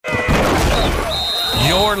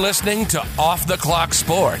You're listening to Off the Clock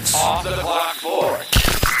Sports. Off the Clock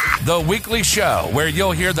Sports. The weekly show where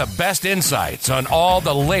you'll hear the best insights on all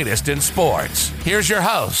the latest in sports. Here's your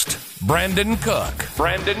host, Brendan Cook.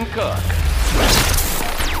 Brendan Cook.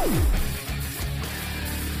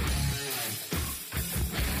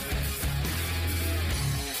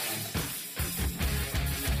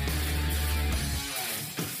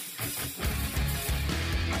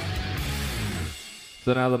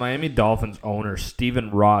 So now the Miami Dolphins owner, Stephen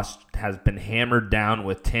Ross, has been hammered down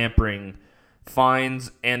with tampering,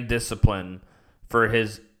 fines, and discipline for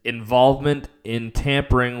his involvement in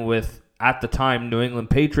tampering with, at the time, New England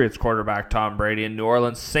Patriots quarterback Tom Brady and New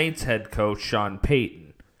Orleans Saints head coach Sean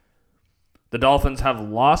Payton. The Dolphins have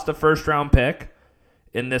lost a first-round pick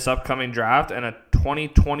in this upcoming draft and a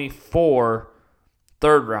 2024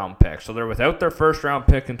 third-round pick. So they're without their first-round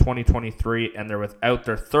pick in 2023, and they're without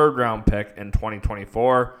their third-round pick in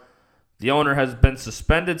 2024. The owner has been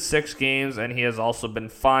suspended 6 games, and he has also been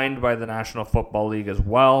fined by the National Football League as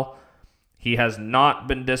well. He has not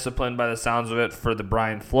been disciplined by the sounds of it for the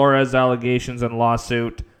Brian Flores allegations and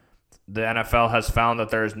lawsuit. The NFL has found that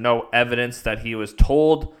there is no evidence that he was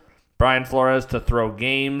told, Brian Flores, to throw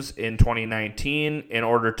games in 2019 in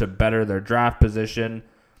order to better their draft position.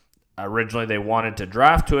 Originally, they wanted to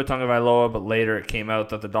draft Tua Tagovailoa, but later it came out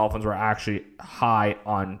that the Dolphins were actually high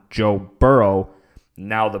on Joe Burrow,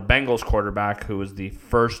 now the Bengals quarterback, who was the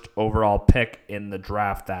first overall pick in the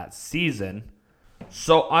draft that season.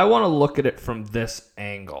 So I want to look at it from this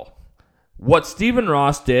angle. What Stephen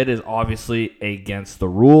Ross did is obviously against the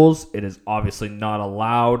rules. It is obviously not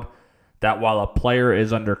allowed that while a player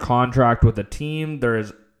is under contract with a team, there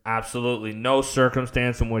is absolutely no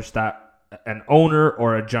circumstance in which that an owner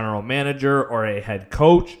or a general manager or a head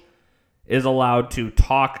coach is allowed to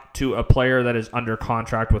talk to a player that is under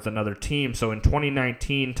contract with another team. So in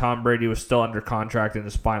 2019, Tom Brady was still under contract in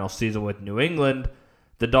his final season with New England.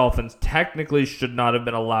 The Dolphins technically should not have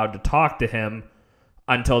been allowed to talk to him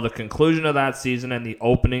until the conclusion of that season and the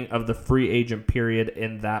opening of the free agent period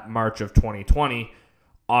in that March of 2020.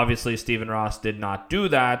 Obviously, Stephen Ross did not do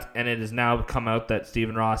that, and it has now come out that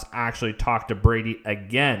Stephen Ross actually talked to Brady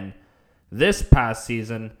again this past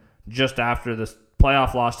season, just after the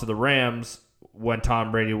playoff loss to the Rams, when Tom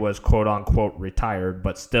Brady was quote-unquote retired,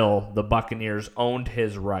 but still the Buccaneers owned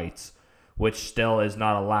his rights, which still is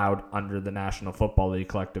not allowed under the National Football League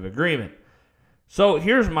collective agreement. So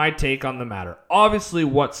here's my take on the matter. Obviously,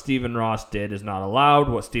 what Stephen Ross did is not allowed.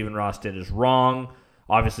 What Stephen Ross did is wrong.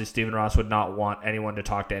 Obviously, Stephen Ross would not want anyone to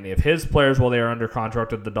talk to any of his players while they are under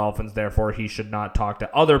contract with the Dolphins. Therefore, he should not talk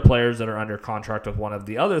to other players that are under contract with one of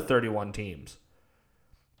the other 31 teams.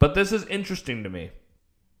 But this is interesting to me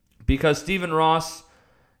because Stephen Ross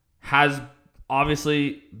has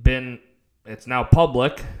obviously been, it's now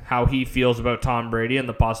public, how he feels about Tom Brady and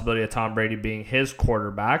the possibility of Tom Brady being his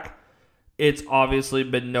quarterback. It's obviously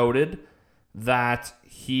been noted that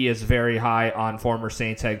he is very high on former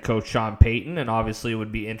Saints head coach Sean Payton and obviously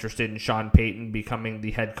would be interested in Sean Payton becoming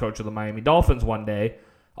the head coach of the Miami Dolphins one day.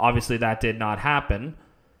 Obviously, that did not happen.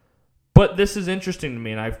 But this is interesting to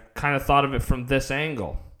me, and I've kind of thought of it from this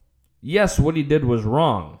angle. Yes, what he did was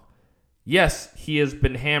wrong. Yes, he has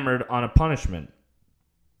been hammered on a punishment.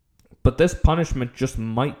 But this punishment just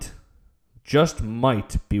might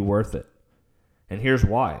be worth it. And here's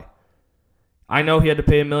why. I know he had to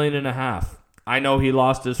pay $1.5 million. I know he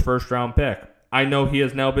lost his first-round pick. I know he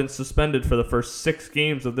has now been suspended for the first 6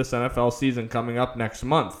 games of this NFL season coming up next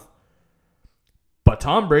month. But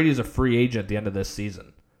Tom Brady is a free agent at the end of this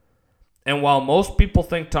season. And while most people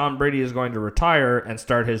think Tom Brady is going to retire and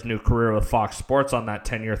start his new career with Fox Sports on that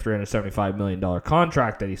 10-year, $375 million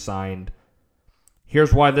contract that he signed,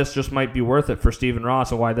 here's why this just might be worth it for Stephen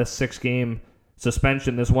Ross and why this 6-game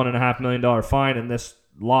suspension, this $1.5 million fine, and this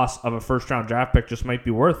loss of a first-round draft pick just might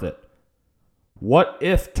be worth it. What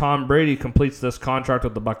if Tom Brady completes this contract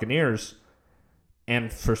with the Buccaneers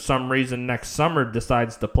and for some reason next summer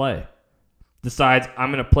decides to play? Decides,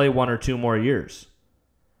 I'm going to play 1 or 2 more years.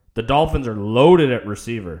 The Dolphins are loaded at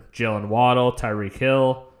receiver. Jalen Waddle, Tyreek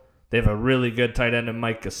Hill. They have a really good tight end in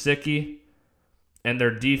Mike Gesicki. And their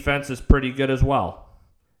defense is pretty good as well.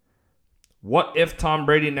 What if Tom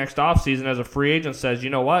Brady next offseason as a free agent says, you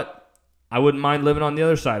know what? I wouldn't mind living on the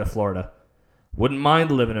other side of Florida. Wouldn't mind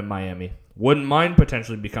living in Miami. Wouldn't mind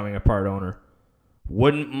potentially becoming a part owner.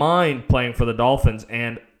 Wouldn't mind playing for the Dolphins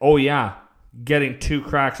and, oh yeah, getting 2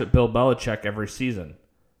 cracks at Bill Belichick every season.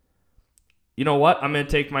 You know what? I'm going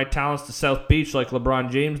to take my talents to South Beach like LeBron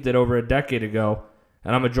James did over a decade ago,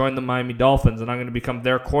 and I'm going to join the Miami Dolphins, and I'm going to become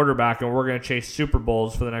their quarterback, and we're going to chase Super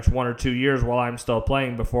Bowls for the next 1 or 2 years while I'm still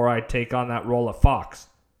playing before I take on that role at Fox.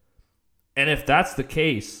 And if that's the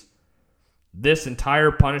case, this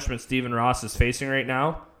entire punishment Stephen Ross is facing right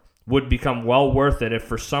now would become well worth it if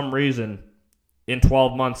for some reason in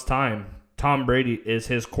 12 months' time, Tom Brady is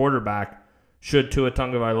his quarterback should Tua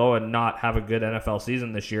Tagovailoa not have a good NFL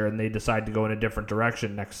season this year and they decide to go in a different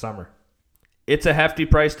direction next summer. It's a hefty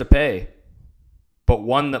price to pay, but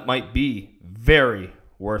one that might be very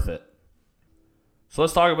worth it. So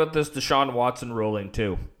let's talk about this Deshaun Watson ruling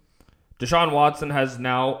too. Deshaun Watson has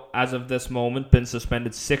now, as of this moment, been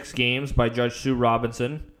suspended 6 games by Judge Sue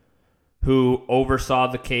Robinson, who oversaw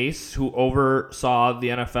the case, who oversaw the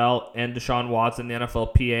NFL and Deshaun Watson, the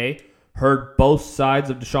NFLPA, heard both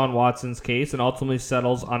sides of Deshaun Watson's case and ultimately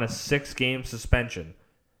settles on a 6-game suspension.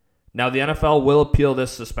 Now, the NFL will appeal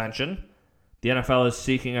this suspension. The NFL is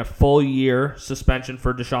seeking a full year suspension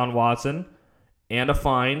for Deshaun Watson and a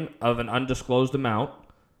fine of an undisclosed amount.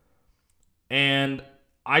 And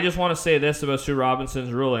I just want to say this about Sue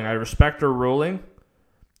Robinson's ruling. I respect her ruling.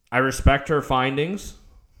 I respect her findings.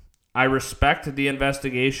 I respect the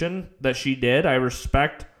investigation that she did. I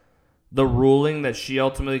respect the ruling that she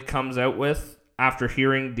ultimately comes out with after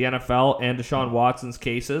hearing the NFL and Deshaun Watson's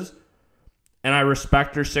cases. And I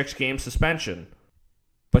respect her 6-game suspension.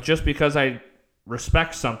 But just because I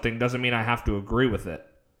respect something doesn't mean I have to agree with it.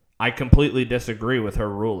 I completely disagree with her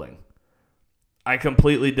ruling. I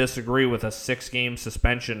completely disagree with a 6-game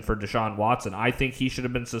suspension for Deshaun Watson. I think he should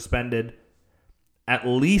have been suspended at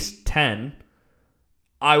least 10.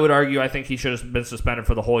 I would argue I think he should have been suspended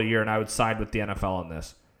for the whole year, and I would side with the NFL on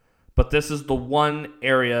this. But this is the one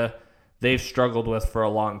area they've struggled with for a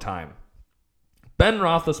long time. Ben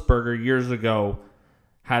Roethlisberger years ago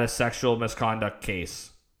had a sexual misconduct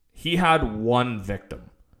case. He had one victim,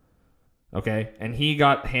 okay? And he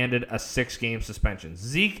got handed a 6-game suspension.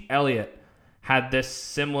 Zeke Elliott had this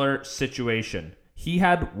similar situation. He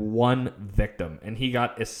had one victim, and he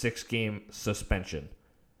got a 6-game suspension.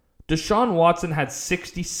 Deshaun Watson had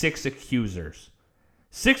 66 accusers.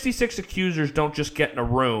 66 accusers don't just get in a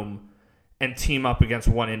room and team up against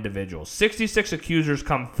one individual. 66 accusers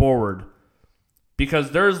come forward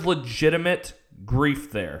because there's legitimate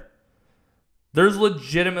grief there. There's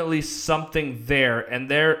legitimately something there, and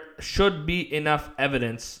there should be enough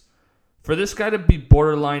evidence for this guy to be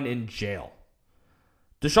borderline in jail.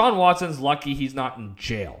 Deshaun Watson's lucky he's not in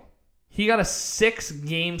jail. He got a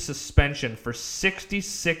 6-game suspension for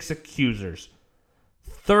 66 accusers.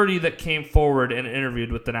 30 that came forward and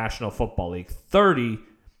interviewed with the National Football League. 30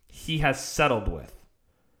 he has settled with.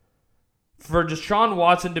 For Deshaun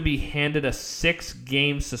Watson to be handed a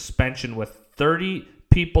 6-game suspension with 30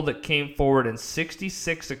 people that came forward and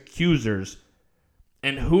 66 accusers,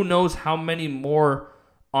 and who knows how many more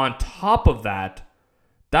on top of that,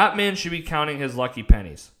 that man should be counting his lucky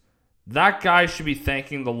pennies. That guy should be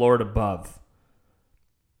thanking the Lord above.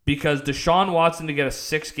 Because Deshaun Watson to get a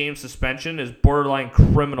 6-game suspension is borderline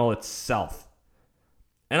criminal itself.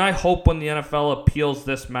 And I hope when the NFL appeals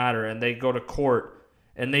this matter and they go to court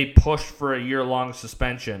and they push for a year-long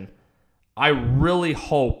suspension, I really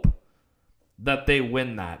hope that they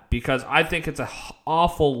win that. Because I think it's an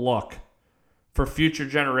awful look for future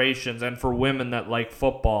generations and for women that like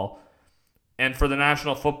football and for the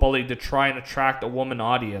National Football League to try and attract a woman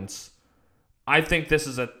audience. I think this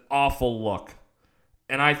is an awful look.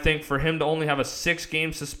 And I think for him to only have a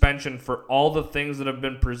 6-game suspension for all the things that have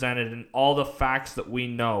been presented and all the facts that we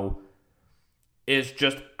know is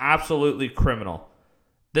just absolutely criminal.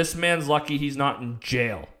 This man's lucky he's not in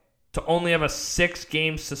jail. To only have a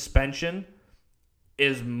 6-game suspension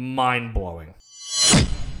is mind-blowing.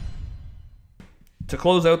 To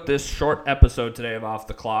close out this short episode today of Off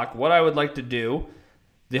the Clock, what I would like to do,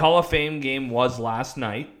 the Hall of Fame game was last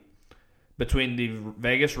night between the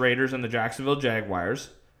Vegas Raiders and the Jacksonville Jaguars.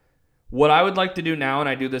 What I would like to do now, and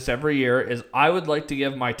I do this every year, is I would like to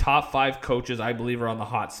give my top 5 coaches I believe are on the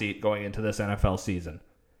hot seat going into this NFL season.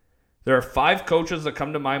 There are 5 coaches that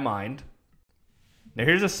come to my mind. Now,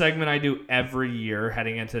 here's a segment I do every year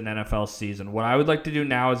heading into an NFL season. What I would like to do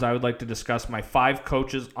now is I would like to discuss my 5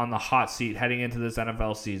 coaches on the hot seat heading into this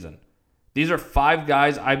NFL season. These are 5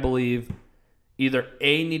 guys I believe either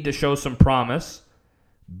A, need to show some promise,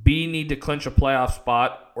 B, need to clinch a playoff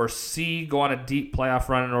spot, or C, go on a deep playoff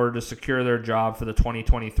run in order to secure their job for the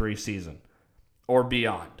 2023 season or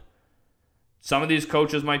beyond. Some of these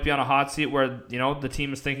coaches might be on a hot seat where, the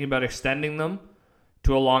team is thinking about extending them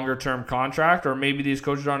to a longer-term contract, or maybe these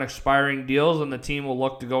coaches are on expiring deals and the team will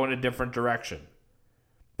look to go in a different direction.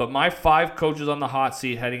 But my 5 coaches on the hot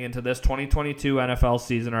seat heading into this 2022 NFL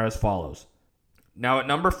season are as follows. Now, at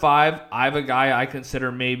number 5, I have a guy I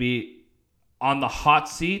consider maybe on the hot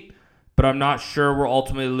seat, but I'm not sure will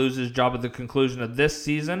ultimately lose his job at the conclusion of this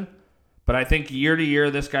season. But I think year to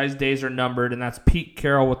year, this guy's days are numbered, and that's Pete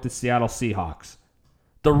Carroll with the Seattle Seahawks.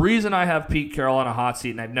 The reason I have Pete Carroll on a hot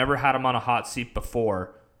seat, and I've never had him on a hot seat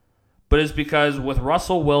before, but is because with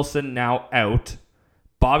Russell Wilson now out,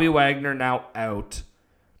 Bobby Wagner now out,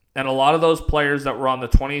 and a lot of those players that were on the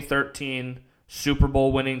 2013 Super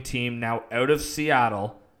Bowl winning team now out of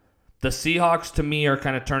Seattle, the Seahawks to me are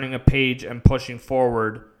kind of turning a page and pushing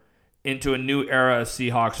forward into a new era of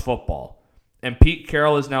Seahawks football. And Pete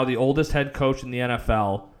Carroll is now the oldest head coach in the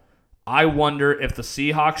NFL. I wonder if the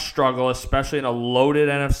Seahawks struggle, especially in a loaded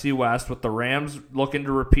NFC West, with the Rams looking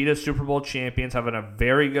to repeat as Super Bowl champions, having a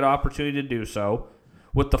very good opportunity to do so,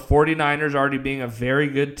 with the 49ers already being a very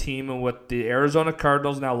good team, and with the Arizona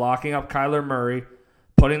Cardinals now locking up Kyler Murray,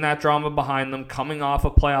 putting that drama behind them, coming off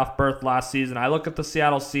a playoff berth last season. I look at the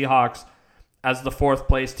Seattle Seahawks as the fourth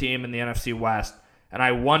place team in the NFC West, and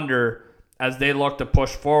I wonder, as they look to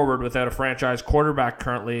push forward without a franchise quarterback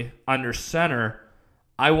currently under center,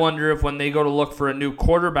 I wonder if when they go to look for a new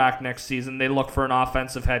quarterback next season, they look for an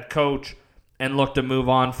offensive head coach and look to move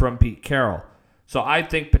on from Pete Carroll. So I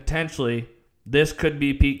think potentially this could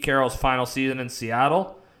be Pete Carroll's final season in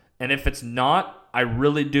Seattle, and if it's not, I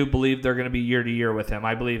really do believe they're going to be year to year with him.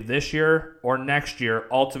 I believe this year or next year,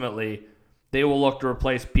 ultimately, they will look to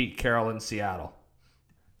replace Pete Carroll in Seattle.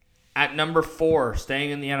 At number 4,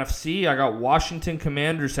 staying in the NFC, I got Washington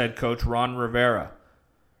Commanders head coach Ron Rivera.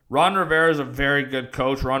 Ron Rivera is a very good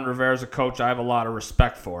coach. Ron Rivera is a coach I have a lot of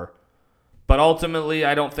respect for. But ultimately,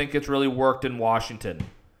 I don't think it's really worked in Washington.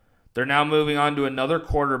 They're now moving on to another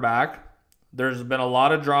quarterback. There's been a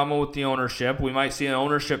lot of drama with the ownership. We might see an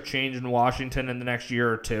ownership change in Washington in the next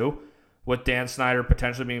year or two, with Dan Snyder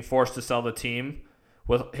potentially being forced to sell the team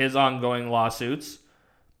with his ongoing lawsuits.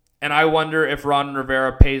 And I wonder if Ron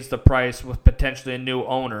Rivera pays the price with potentially a new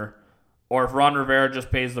owner, or if Ron Rivera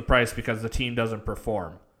just pays the price because the team doesn't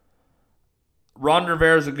perform. Ron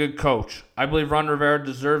Rivera is a good coach. I believe Ron Rivera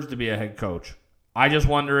deserves to be a head coach. I just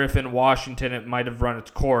wonder if in Washington it might have run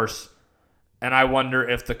its course, and I wonder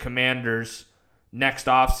if the Commanders next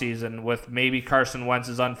offseason, with maybe Carson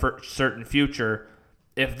Wentz's uncertain future,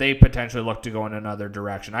 if they potentially look to go in another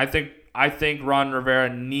direction. I think Ron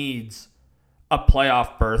Rivera needs a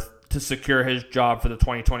playoff berth to secure his job for the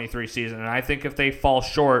 2023 season. And I think if they fall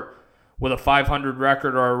short with a 500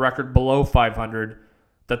 record or a record below 500,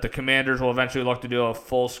 that the Commanders will eventually look to do a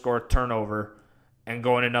full score turnover and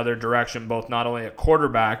go in another direction, both not only at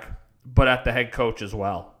quarterback, but at the head coach as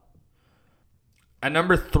well. At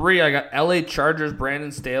number 3, I got LA Chargers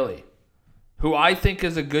Brandon Staley, who I think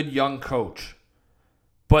is a good young coach.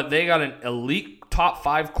 But they got an elite top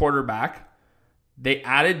 5 quarterback. They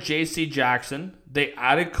added J.C. Jackson. They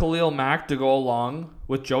added Khalil Mack to go along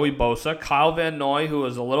with Joey Bosa. Kyle Van Noy, who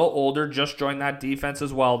is a little older, just joined that defense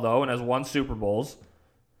as well, though, and has won Super Bowls.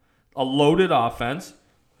 A loaded offense,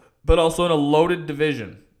 but also in a loaded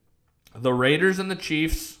division. The Raiders and the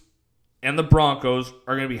Chiefs and the Broncos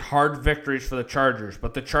are going to be hard victories for the Chargers,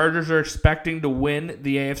 but the Chargers are expecting to win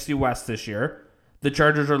the AFC West this year. The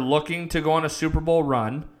Chargers are looking to go on a Super Bowl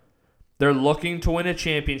run. They're looking to win a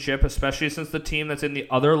championship, especially since the team that's in the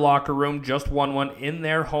other locker room just won one in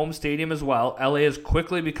their home stadium as well. LA is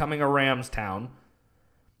quickly becoming a Rams town.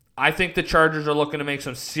 I think the Chargers are looking to make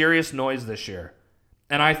some serious noise this year.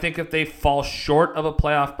 And I think if they fall short of a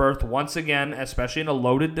playoff berth once again, especially in a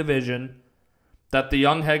loaded division, that the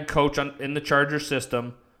young head coach in the Chargers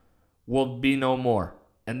system will be no more.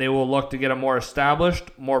 And they will look to get a more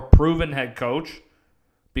established, more proven head coach,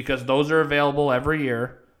 because those are available every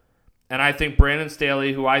year. And I think Brandon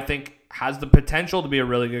Staley, who I think has the potential to be a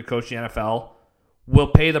really good coach in the NFL, will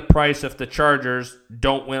pay the price if the Chargers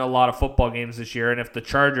don't win a lot of football games this year, and if the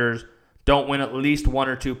Chargers don't win at least 1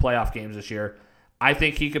 or 2 playoff games this year. I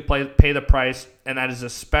think he could pay the price, and that is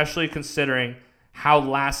especially considering how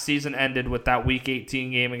last season ended with that Week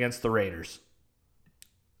 18 game against the Raiders.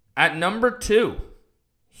 At number 2,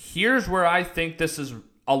 here's where I think this is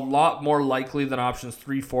a lot more likely than options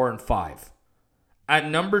 3, 4, and 5. At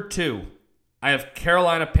number 2, I have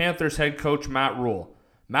Carolina Panthers head coach Matt Rule.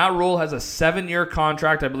 Matt Rule has a 7-year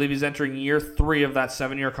contract. I believe he's entering year 3 of that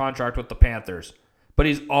 7-year contract with the Panthers. But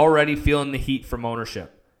he's already feeling the heat from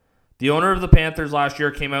ownership. The owner of the Panthers last year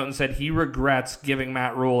came out and said he regrets giving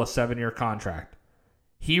Matt Rule a 7-year contract.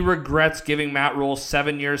 He regrets giving Matt Rule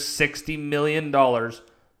 7 years, $60 million,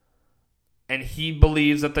 and he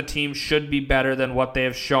believes that the team should be better than what they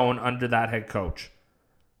have shown under that head coach.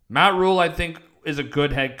 Matt Rule, I think, is a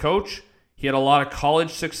good head coach. He had a lot of college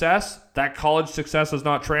success. That college success has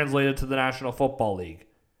not translated to the National Football League.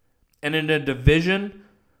 And in a division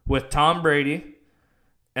with Tom Brady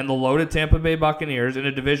and the loaded Tampa Bay Buccaneers in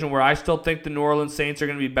a division where I still think the New Orleans Saints are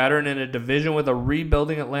going to be better, and in a division with a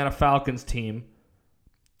rebuilding Atlanta Falcons team,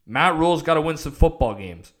 Matt Rule's got to win some football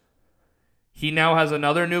games. He now has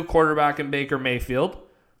another new quarterback in Baker Mayfield.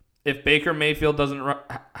 If Baker Mayfield doesn't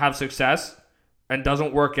have success and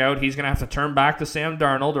doesn't work out, he's going to have to turn back to Sam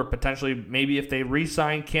Darnold, or potentially maybe if they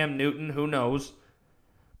re-sign Cam Newton, who knows.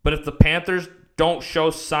 But if the Panthers don't show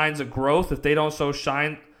signs of growth, if they don't show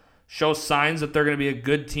signs that they're going to be a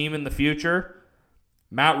good team in the future,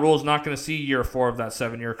 Matt Rule's not going to see year 4 of that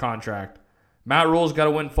 7-year contract. Matt Rule's got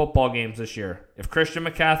to win football games this year. If Christian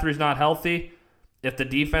McCaffrey's not healthy, if the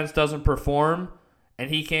defense doesn't perform,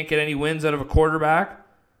 and he can't get any wins out of a quarterback,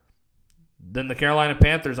 then the Carolina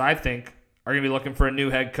Panthers, I think, are going to be looking for a new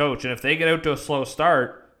head coach. And if they get out to a slow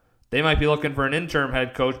start, they might be looking for an interim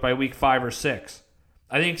head coach by week 5 or 6.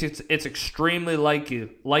 I think it's extremely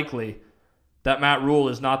likely that Matt Rule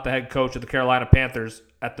is not the head coach of the Carolina Panthers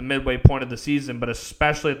at the midway point of the season, but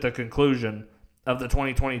especially at the conclusion of the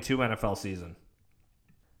 2022 NFL season.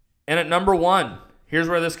 And at number 1, here's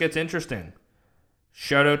where this gets interesting.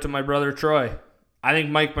 Shout out to my brother Troy. I think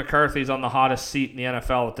Mike McCarthy's on the hottest seat in the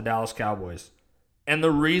NFL with the Dallas Cowboys. And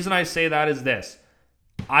the reason I say that is this.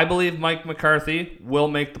 I believe Mike McCarthy will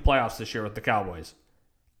make the playoffs this year with the Cowboys.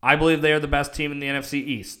 I believe they are the best team in the NFC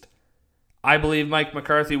East. I believe Mike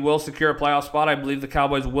McCarthy will secure a playoff spot. I believe the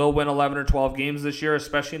Cowboys will win 11 or 12 games this year,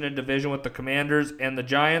 especially in a division with the Commanders and the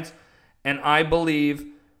Giants. And I believe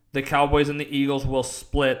the Cowboys and the Eagles will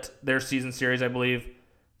split their season series. I believe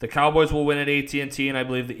the Cowboys will win at AT&T, and I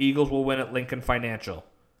believe the Eagles will win at Lincoln Financial.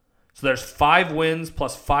 So there's 5 wins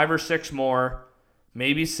plus 5 or 6 more,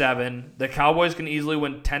 maybe 7. The Cowboys can easily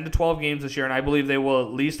win 10 to 12 games this year, and I believe they will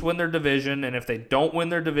at least win their division. And if they don't win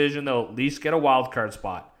their division, they'll at least get a wild card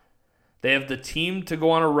spot. They have the team to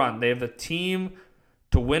go on a run. They have the team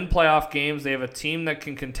to win playoff games. They have a team that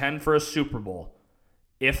can contend for a Super Bowl.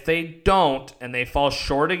 If they don't, and they fall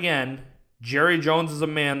short again, Jerry Jones is a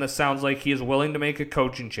man that sounds like he is willing to make a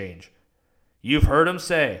coaching change. You've heard him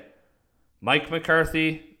say, Mike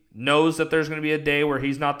McCarthy knows that there's going to be a day where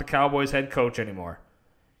he's not the Cowboys head coach anymore.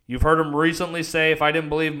 You've heard him recently say, if I didn't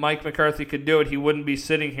believe Mike McCarthy could do it, he wouldn't be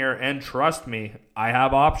sitting here, and trust me, I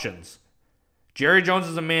have options. Jerry Jones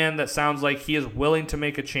is a man that sounds like he is willing to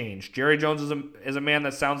make a change. Jerry Jones is a man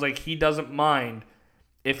that sounds like he doesn't mind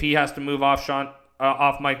if he has to move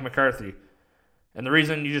off Mike McCarthy. And the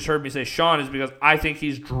reason you just heard me say Sean is because I think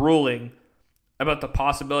he's drooling about the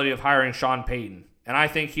possibility of hiring Sean Payton. And I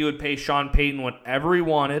think he would pay Sean Payton whatever he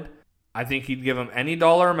wanted. I think he'd give him any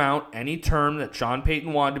dollar amount, any term that Sean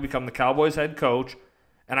Payton wanted to become the Cowboys head coach.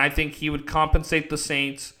 And I think he would compensate the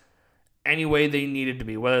Saints any way they needed to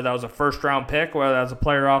be, whether that was a first-round pick, whether that was a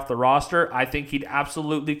player off the roster. I think he'd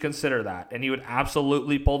absolutely consider that, and he would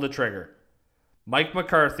absolutely pull the trigger. Mike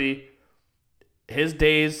McCarthy, his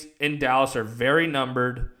days in Dallas are very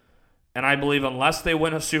numbered, and I believe unless they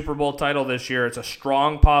win a Super Bowl title this year, it's a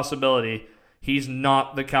strong possibility he's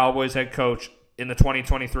not the Cowboys head coach in the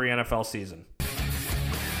 2023 NFL season.